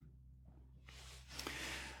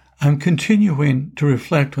I'm continuing to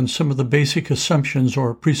reflect on some of the basic assumptions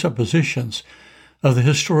or presuppositions of the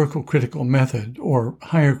historical critical method, or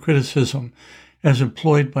higher criticism, as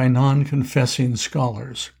employed by non-confessing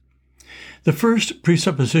scholars. The first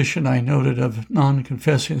presupposition I noted of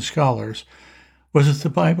non-confessing scholars was that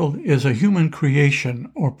the Bible is a human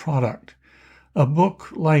creation or product, a book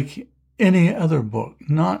like any other book,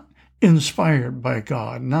 not inspired by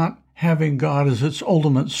God, not having God as its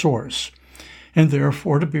ultimate source, and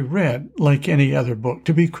therefore to be read like any other book,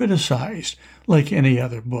 to be criticized like any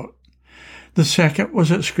other book. The second was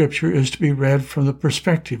that Scripture is to be read from the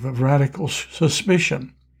perspective of radical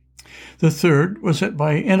suspicion. The third was that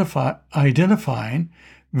by identifying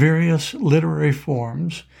various literary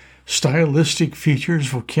forms, stylistic features,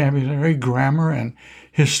 vocabulary, grammar, and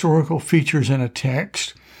historical features in a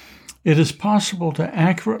text, it is possible to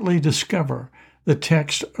accurately discover the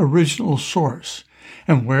text's original source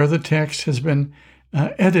and where the text has been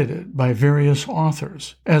edited by various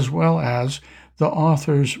authors, as well as the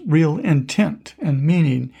author's real intent and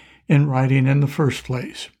meaning in writing in the first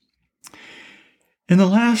place. In the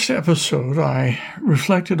last episode, I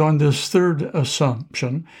reflected on this third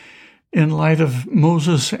assumption in light of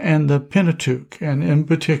Moses and the Pentateuch, and in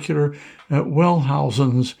particular,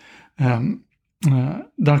 Wellhausen's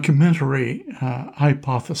documentary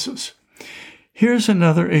hypothesis. Here's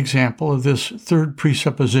another example of this third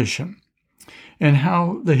presupposition and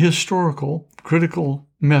how the historical critical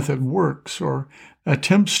method works or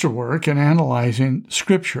attempts to work in analyzing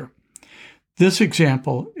Scripture. This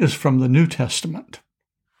example is from the New Testament.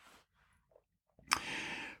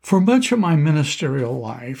 For much of my ministerial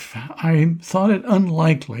life, I thought it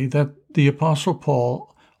unlikely that the Apostle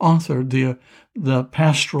Paul authored the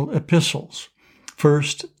pastoral epistles, 1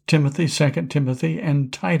 Timothy, 2 Timothy,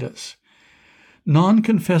 and Titus.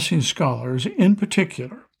 Non-confessing scholars, in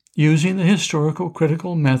particular, using the historical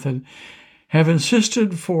critical method, have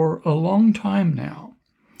insisted for a long time now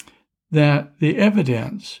that the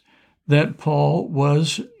evidence that Paul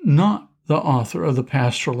was not the author of the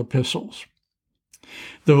pastoral epistles.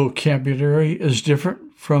 The vocabulary is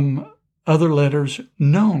different from other letters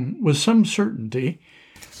known with some certainty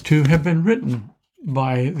to have been written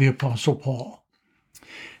by the Apostle Paul.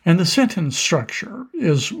 And the sentence structure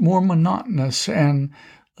is more monotonous and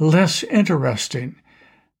less interesting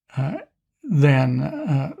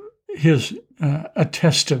than his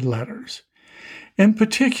attested letters. In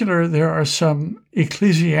particular, there are some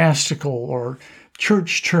ecclesiastical or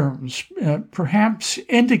church terms, perhaps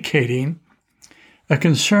indicating a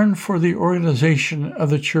concern for the organization of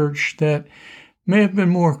the church that may have been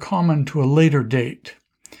more common to a later date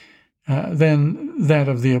than that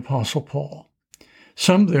of the Apostle Paul.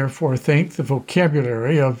 Some therefore think the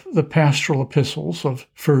vocabulary of the pastoral epistles of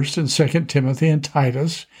 1 and 2 Timothy and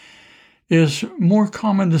Titus is more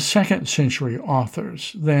common to 2nd century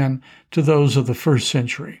authors than to those of the 1st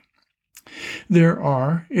century. There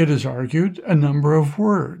are, it is argued, a number of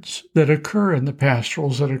words that occur in the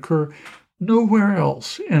pastorals that occur nowhere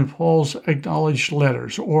else in Paul's acknowledged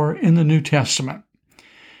letters or in the New Testament.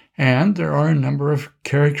 And there are a number of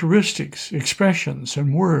characteristics, expressions,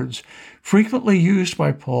 and words frequently used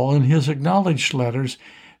by Paul in his acknowledged letters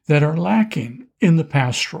that are lacking in the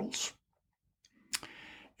pastorals.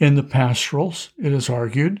 In the pastorals, it is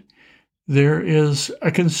argued, there is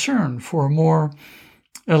a concern for a more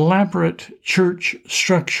elaborate church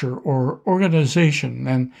structure or organization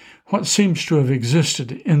than what seems to have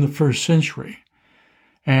existed in the 1st century.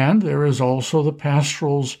 And there is also the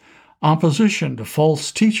pastoral's opposition to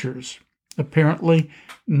false teachers, apparently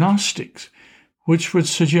Gnostics, which would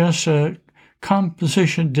suggest a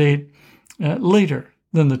composition date later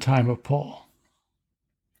than the time of Paul.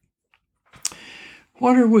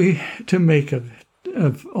 What are we to make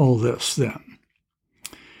of all this, then?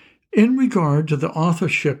 In regard to the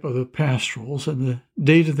authorship of the pastorals and the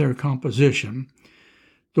date of their composition,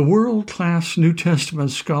 the world-class New Testament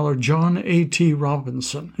scholar John A.T.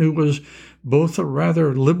 Robinson, who was both a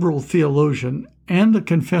rather liberal theologian and a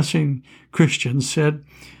confessing Christian, said,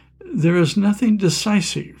 "There is nothing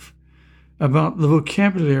decisive about the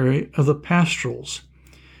vocabulary of the pastorals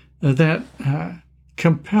that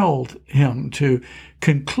compelled him to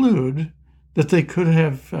conclude that they could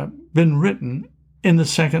have been written in the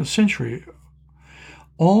 2nd century.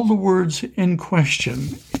 All the words in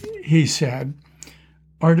question," he said,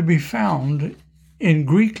 "are to be found in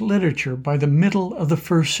Greek literature by the middle of the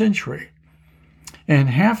 1st century, and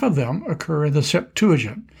half of them occur in the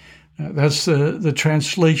Septuagint." That's the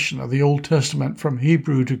translation of the Old Testament from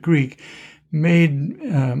Hebrew to Greek, made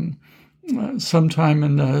sometime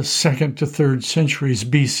in the 2nd to 3rd centuries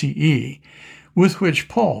BCE, with which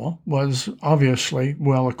Paul was obviously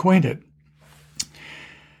well acquainted.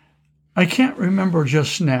 I can't remember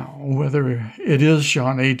just now whether it is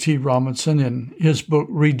John A.T. Robinson in his book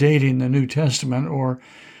Redating the New Testament or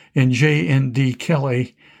in J.N.D.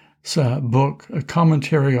 Kelly's book, A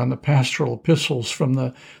Commentary on the Pastoral Epistles from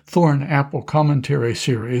the Thorn Apple Commentary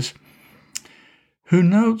series, who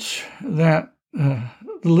notes that the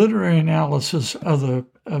literary analysis of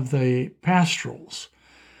the pastorals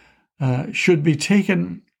should be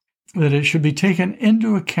taken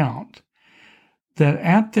into account that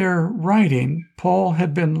at their writing, Paul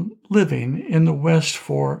had been living in the West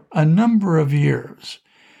for a number of years.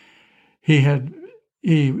 He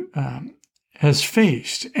has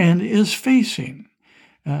faced and is facing,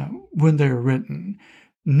 when they're written,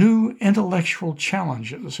 new intellectual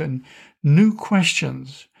challenges and new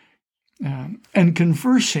questions, and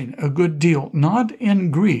conversing a good deal, not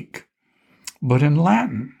in Greek, but in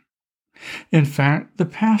Latin. In fact, the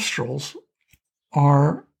pastorals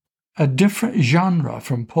are a different genre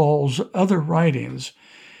from Paul's other writings,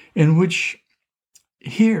 in which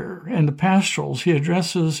here in the pastorals he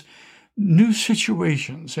addresses new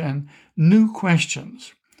situations and new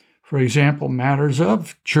questions. For example, matters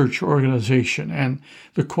of church organization and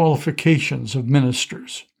the qualifications of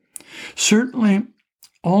ministers. Certainly,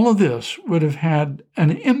 all of this would have had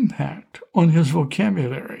an impact on his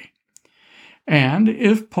vocabulary. And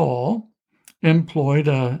if Paul employed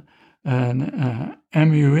an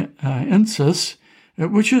amanuensis,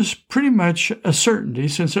 which is pretty much a certainty,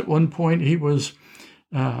 since at one point he was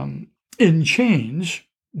in chains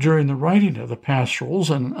during the writing of the pastorals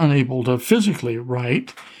and unable to physically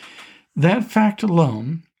write, that fact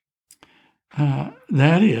alone,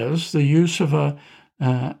 that is, the use of a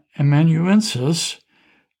amanuensis,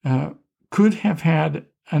 could have had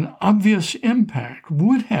an obvious impact,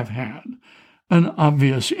 would have had an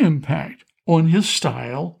obvious impact on his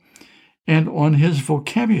style and on his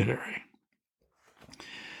vocabulary.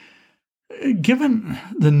 Given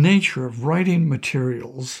the nature of writing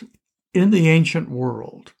materials in the ancient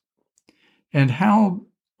world and how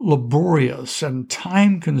laborious and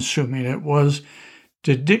time-consuming it was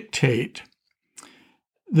to dictate,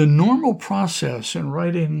 the normal process in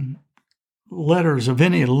writing letters of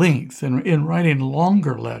any length and in writing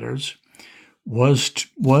longer letters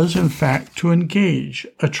was in fact to engage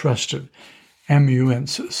a trusted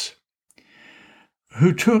amanuensis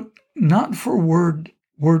who took not for word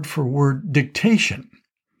for word dictation,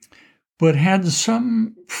 but had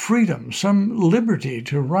some freedom, some liberty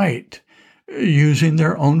to write using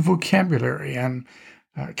their own vocabulary and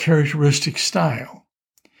characteristic style.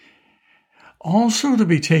 Also to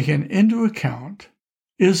be taken into account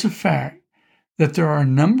is the fact that there are a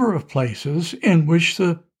number of places in which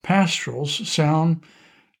the pastorals sound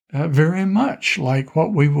very much like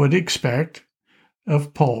what we would expect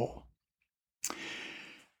of Paul.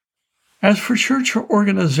 As for church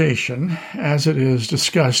organization, as it is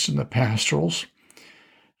discussed in the pastorals,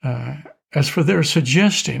 as for their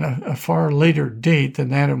suggesting a far later date than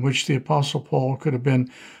that in which the Apostle Paul could have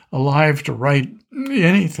been alive to write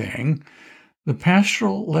anything, the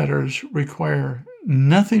pastoral letters require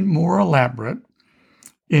nothing more elaborate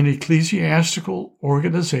in ecclesiastical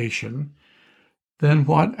organization than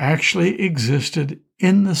what actually existed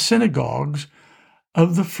in the synagogues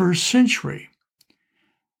of the first century,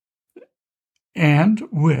 and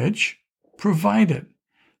which provided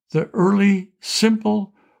the early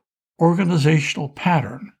simple organizational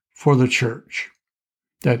pattern for the church.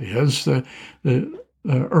 That is, the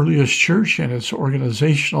earliest church and its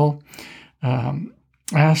organizational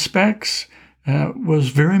aspects was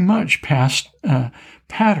very much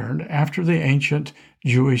patterned after the ancient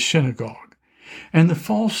Jewish synagogue. And the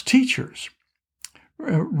false teachers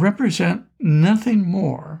represent nothing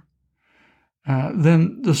more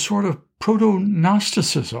than the sort of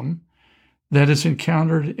proto-Gnosticism that is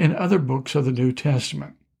encountered in other books of the New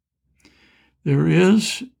Testament. There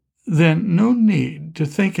is then no need to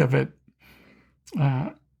think of it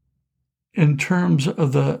in terms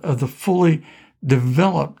of the fully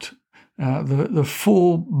developed, the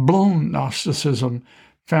full-blown Gnosticism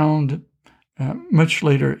found much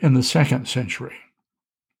later in the 2nd century.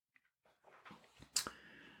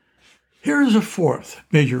 Here is a fourth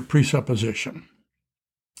major presupposition.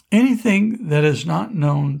 Anything that is not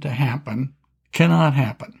known to happen cannot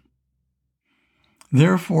happen.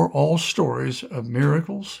 Therefore, all stories of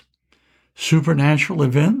miracles, supernatural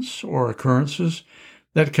events, or occurrences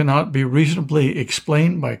that cannot be reasonably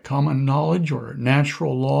explained by common knowledge or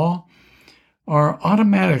natural law are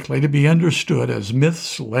automatically to be understood as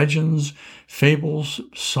myths, legends, fables,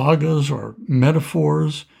 sagas, or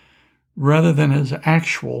metaphors, rather than as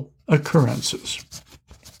actual occurrences.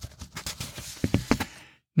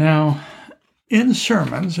 Now, in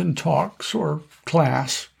sermons and talks or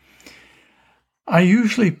class, I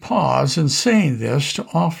usually pause in saying this to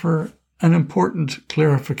offer an important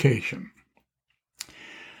clarification.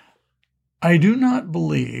 I do not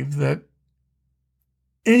believe that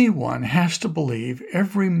anyone has to believe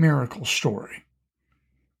every miracle story,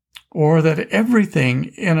 or that everything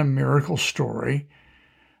in a miracle story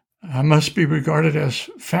must be regarded as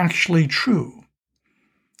factually true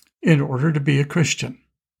in order to be a Christian.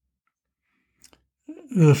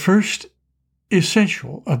 The first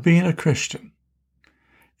essential of being a Christian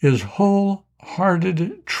is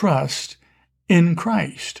wholehearted trust in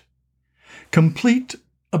Christ, complete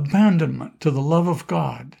abandonment to the love of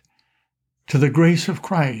God, to the grace of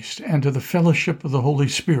Christ, and to the fellowship of the Holy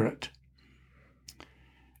Spirit.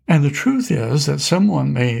 And the truth is that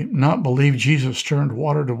someone may not believe Jesus turned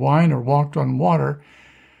water to wine or walked on water,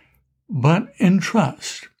 but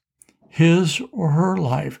entrust his or her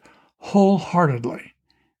life wholeheartedly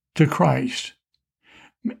to Christ,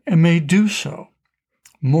 and may do so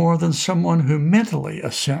more than someone who mentally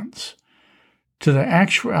assents to the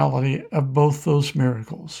actuality of both those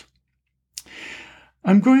miracles.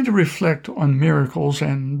 I'm going to reflect on miracles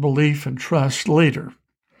and belief and trust later,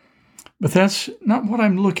 but that's not what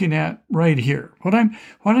I'm looking at right here. What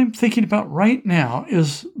I'm thinking about right now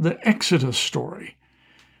is the Exodus story,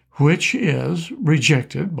 which is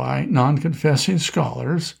rejected by non-confessing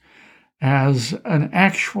scholars as an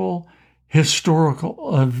actual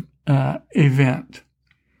historical event.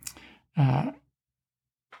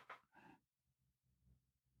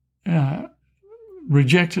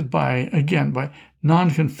 Rejected by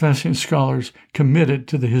non-confessing scholars committed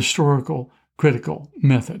to the historical critical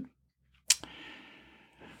method.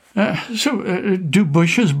 Do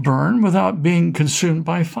bushes burn without being consumed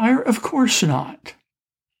by fire? Of course not.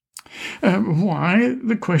 Why?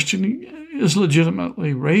 The question is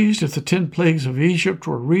legitimately raised. If the 10 plagues of Egypt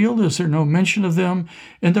were real, is there no mention of them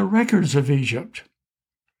in the records of Egypt?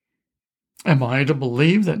 Am I to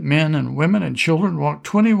believe that men and women and children walked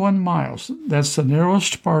 21 miles, that's the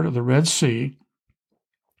narrowest part of the Red Sea,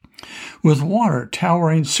 with water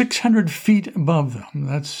towering 600 feet above them,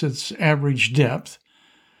 that's its average depth,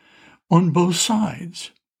 on both sides?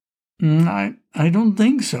 I don't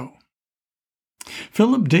think so.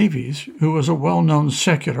 Philip Davies, who was a well-known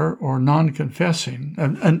secular or non-confessing,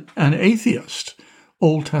 an atheist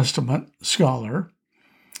Old Testament scholar,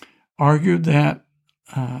 argued that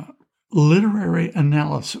literary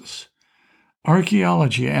analysis,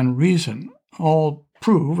 archaeology, and reason all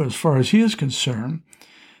prove, as far as he is concerned,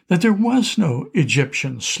 that there was no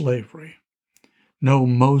Egyptian slavery, no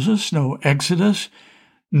Moses, no Exodus,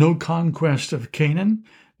 no conquest of Canaan,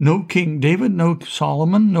 no King David, no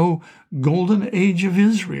Solomon, no golden age of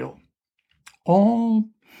Israel. All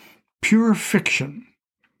pure fiction,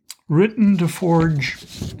 written to forge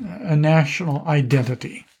a national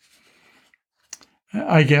identity.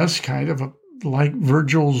 I guess kind of like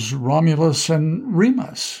Virgil's Romulus and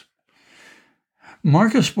Remus.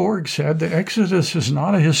 Marcus Borg said the Exodus is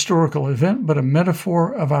not a historical event, but a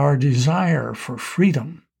metaphor of our desire for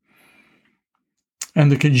freedom. And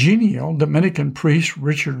the congenial Dominican priest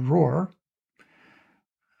Richard Rohr,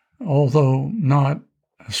 although not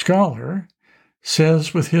a scholar,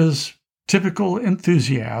 says with his typical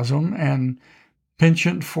enthusiasm and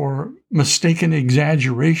penchant for mistaken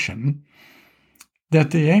exaggeration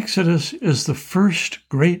that the Exodus is the first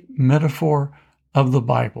great metaphor of the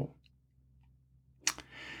Bible.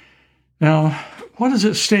 Now, what is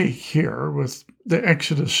at stake here with the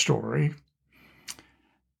Exodus story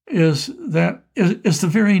is the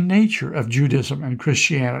very nature of Judaism and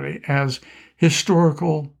Christianity as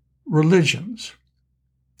historical religions.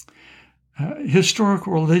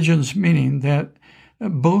 Historical religions meaning that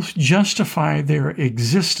both justify their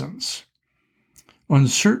existence on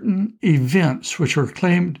certain events which are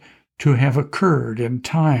claimed to have occurred in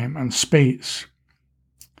time and space.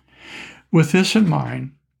 With this in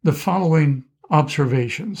mind, the following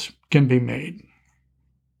observations can be made.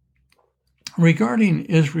 Regarding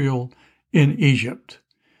Israel in Egypt,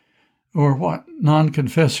 or what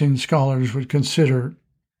non-confessing scholars would consider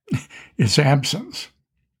its absence,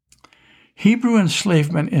 Hebrew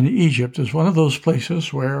enslavement in Egypt is one of those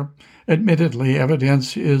places where, admittedly,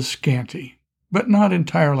 evidence is scanty, but not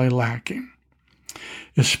entirely lacking,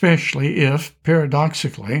 especially if,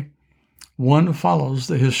 paradoxically, one follows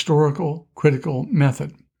the historical critical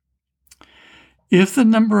method. If the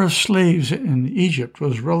number of slaves in Egypt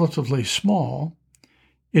was relatively small,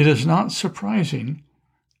 it is not surprising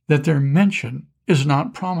that their mention is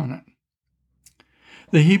not prominent.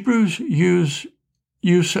 The Hebrews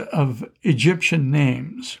use of Egyptian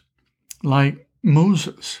names like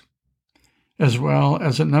Moses, as well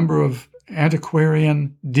as a number of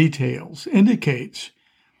antiquarian details, indicates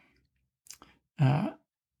a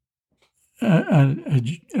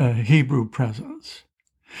Hebrew presence.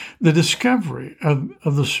 The discovery of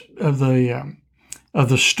the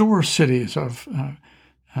store cities of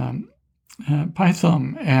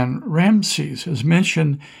Pithom and Ramses is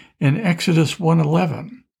mentioned in Exodus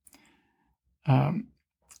 1:11.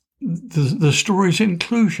 The story's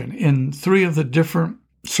inclusion in 3 of the different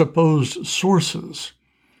supposed sources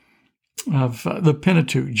of the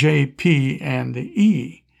Pentateuch, J, P, and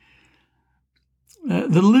E.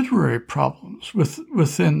 The literary problems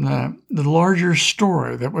within the larger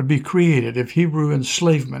story that would be created if Hebrew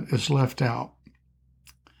enslavement is left out.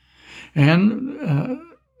 And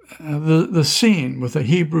the scene with a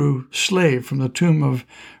Hebrew slave from the tomb of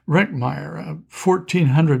Rekhmire,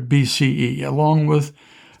 1400 BCE, along with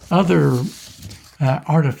other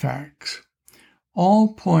artifacts,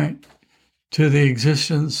 all point to the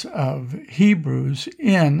existence of Hebrews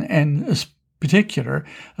in, and in particular,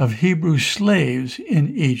 of Hebrew slaves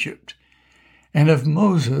in Egypt, and of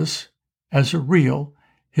Moses as a real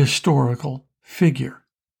historical figure.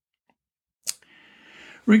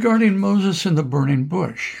 Regarding Moses in the burning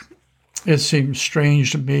bush, it seems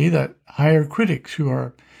strange to me that higher critics who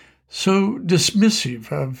are so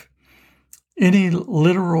dismissive of any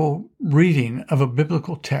literal reading of a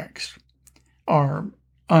biblical text are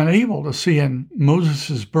unable to see in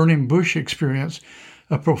Moses' burning bush experience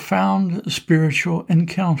a profound spiritual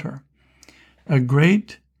encounter, a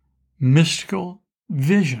great mystical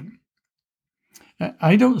vision.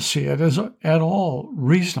 I don't see it as at all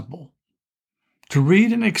reasonable to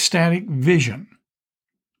read an ecstatic vision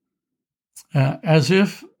as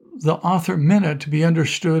if the author meant it to be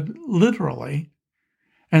understood literally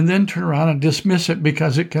and then turn around and dismiss it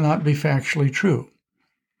because it cannot be factually true.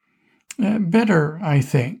 Better, I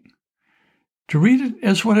think, to read it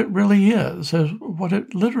as what it really is, as what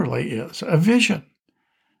it literally is, a vision,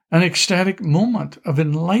 an ecstatic moment of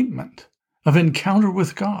enlightenment, of encounter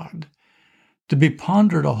with God, to be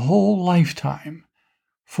pondered a whole lifetime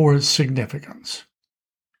for its significance.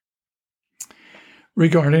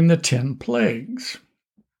 Regarding the 10 plagues,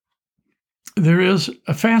 there is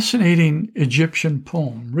a fascinating Egyptian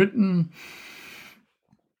poem written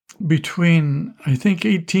between, I think,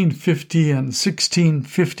 1850 and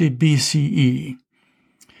 1650 BCE,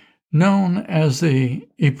 known as the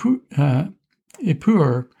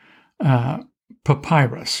Ipuwer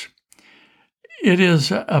Papyrus. It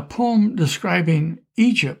is a poem describing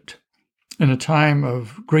Egypt in a time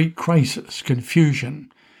of great crisis,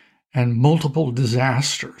 confusion, and multiple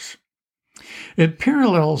disasters. It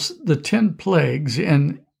parallels the 10 plagues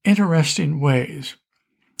in interesting ways.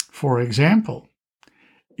 For example,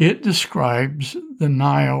 it describes the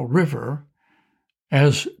Nile River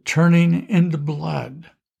as turning into blood.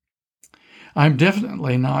 I'm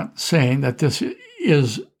definitely not saying that this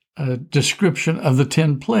is a description of the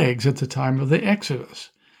 10 plagues at the time of the Exodus.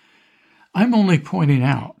 I'm only pointing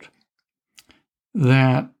out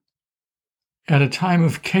that at a time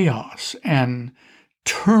of chaos and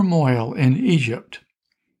turmoil in Egypt,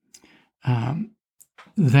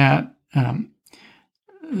 the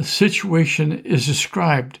situation is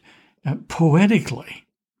described poetically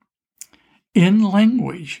in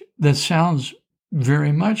language that sounds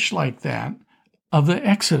very much like that of the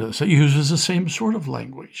Exodus. It uses the same sort of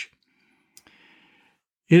language.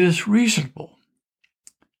 It is reasonable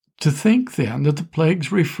to think then that the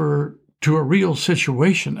plagues refer to a real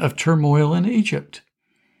situation of turmoil in Egypt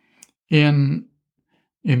in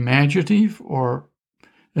imaginative, or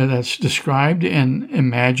that's described in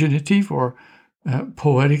imaginative or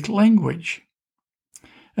poetic language,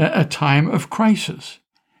 a time of crisis,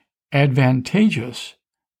 advantageous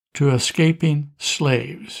to escaping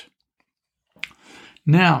slaves.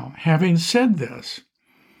 Now, having said this,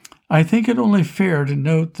 I think it only fair to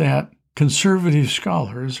note that conservative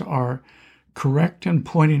scholars are correct in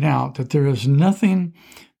pointing out that there is nothing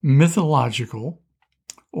mythological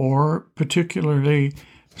or particularly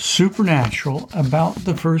supernatural about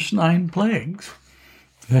the first 9 plagues.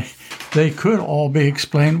 They could all be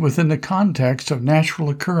explained within the context of natural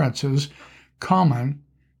occurrences common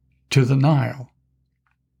to the Nile.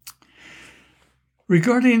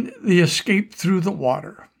 Regarding the escape through the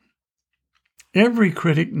water, every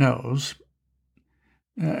critic knows,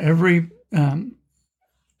 every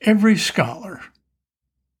scholar,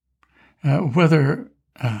 whether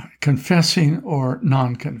confessing or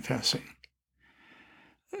non-confessing,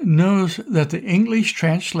 knows that the English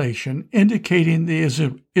translation indicating the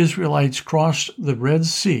Israelites crossed the Red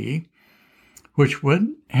Sea, which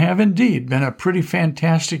would have indeed been a pretty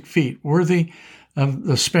fantastic feat, worthy of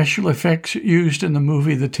the special effects used in the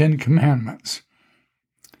movie The Ten Commandments.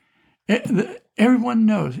 Everyone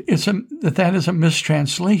knows that is a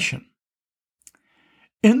mistranslation.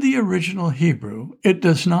 In the original Hebrew, it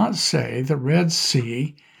does not say the Red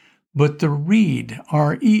Sea, but the Reed,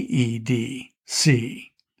 R-E-E-D,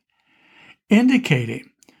 Sea,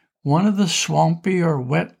 indicating one of the swampy or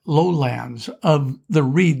wet lowlands of the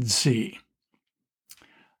Reed Sea.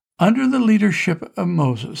 Under the leadership of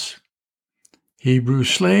Moses, Hebrew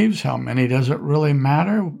slaves, how many doesn't really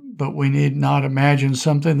matter, but we need not imagine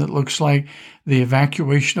something that looks like the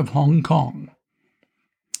evacuation of Hong Kong,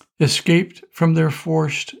 escaped from their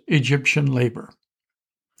forced Egyptian labor.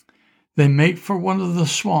 They make for one of the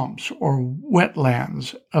swamps or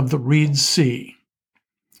wetlands of the Reed Sea.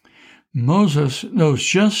 Moses knows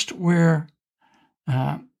just where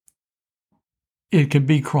it can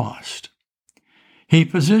be crossed. He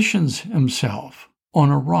positions himself on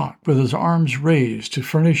a rock with his arms raised to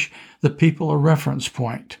furnish the people a reference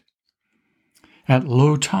point. At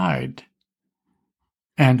low tide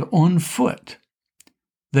and on foot,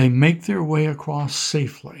 they make their way across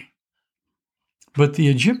safely. But the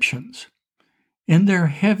Egyptians, in their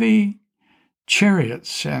heavy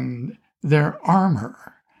chariots and their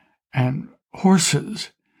armor and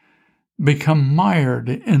horses, become mired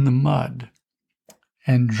in the mud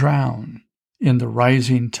and drown in the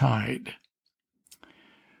rising tide.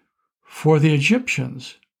 For the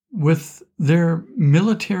Egyptians, with their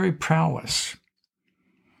military prowess,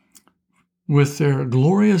 with their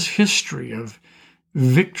glorious history of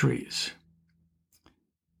victories,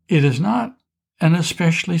 it is not an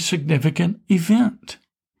especially significant event.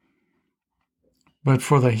 But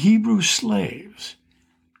for the Hebrew slaves,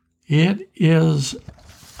 it is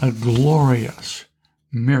a glorious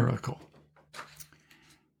miracle.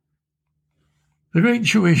 The great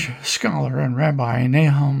Jewish scholar and Rabbi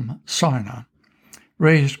Nahum Sarna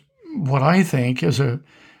raised what I think is a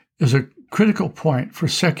critical point for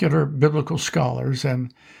secular biblical scholars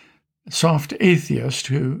and soft atheists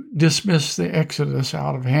who dismiss the Exodus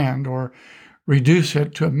out of hand or reduce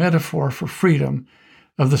it to a metaphor for freedom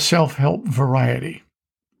of the self-help variety.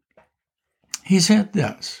 He said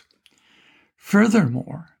this: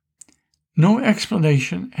 "Furthermore, no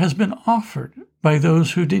explanation has been offered by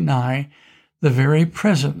those who deny the very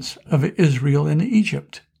presence of Israel in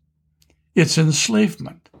Egypt, its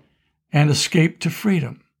enslavement and escape to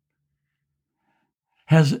freedom,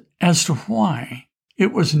 as to why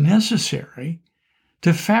it was necessary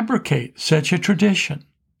to fabricate such a tradition.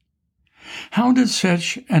 How did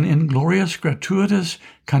such an inglorious, gratuitous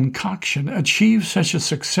concoction achieve such a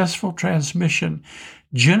successful transmission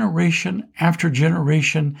generation after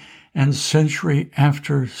generation and century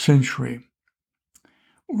after century?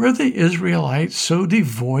 Were the Israelites so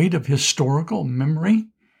devoid of historical memory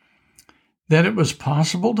that it was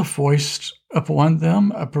possible to foist upon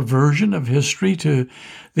them a perversion of history to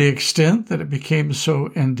the extent that it became so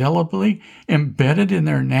indelibly embedded in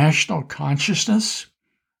their national consciousness?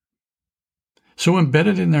 So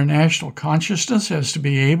embedded in their national consciousness as to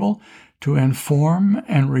be able to inform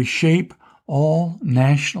and reshape all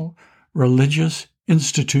national religious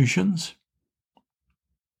institutions?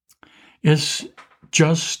 It's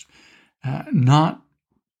just not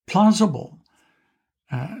plausible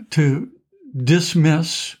to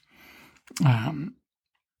dismiss the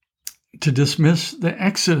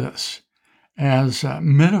Exodus as a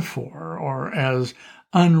metaphor or as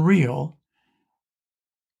unreal,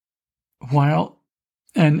 while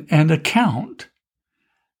and account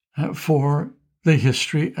for the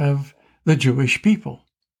history of the Jewish people.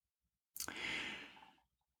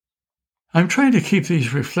 I'm trying to keep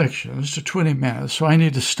these reflections to 20 minutes, so I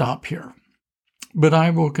need to stop here. But I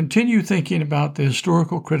will continue thinking about the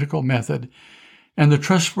historical critical method and the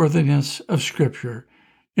trustworthiness of Scripture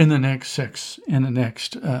in the next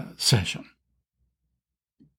session.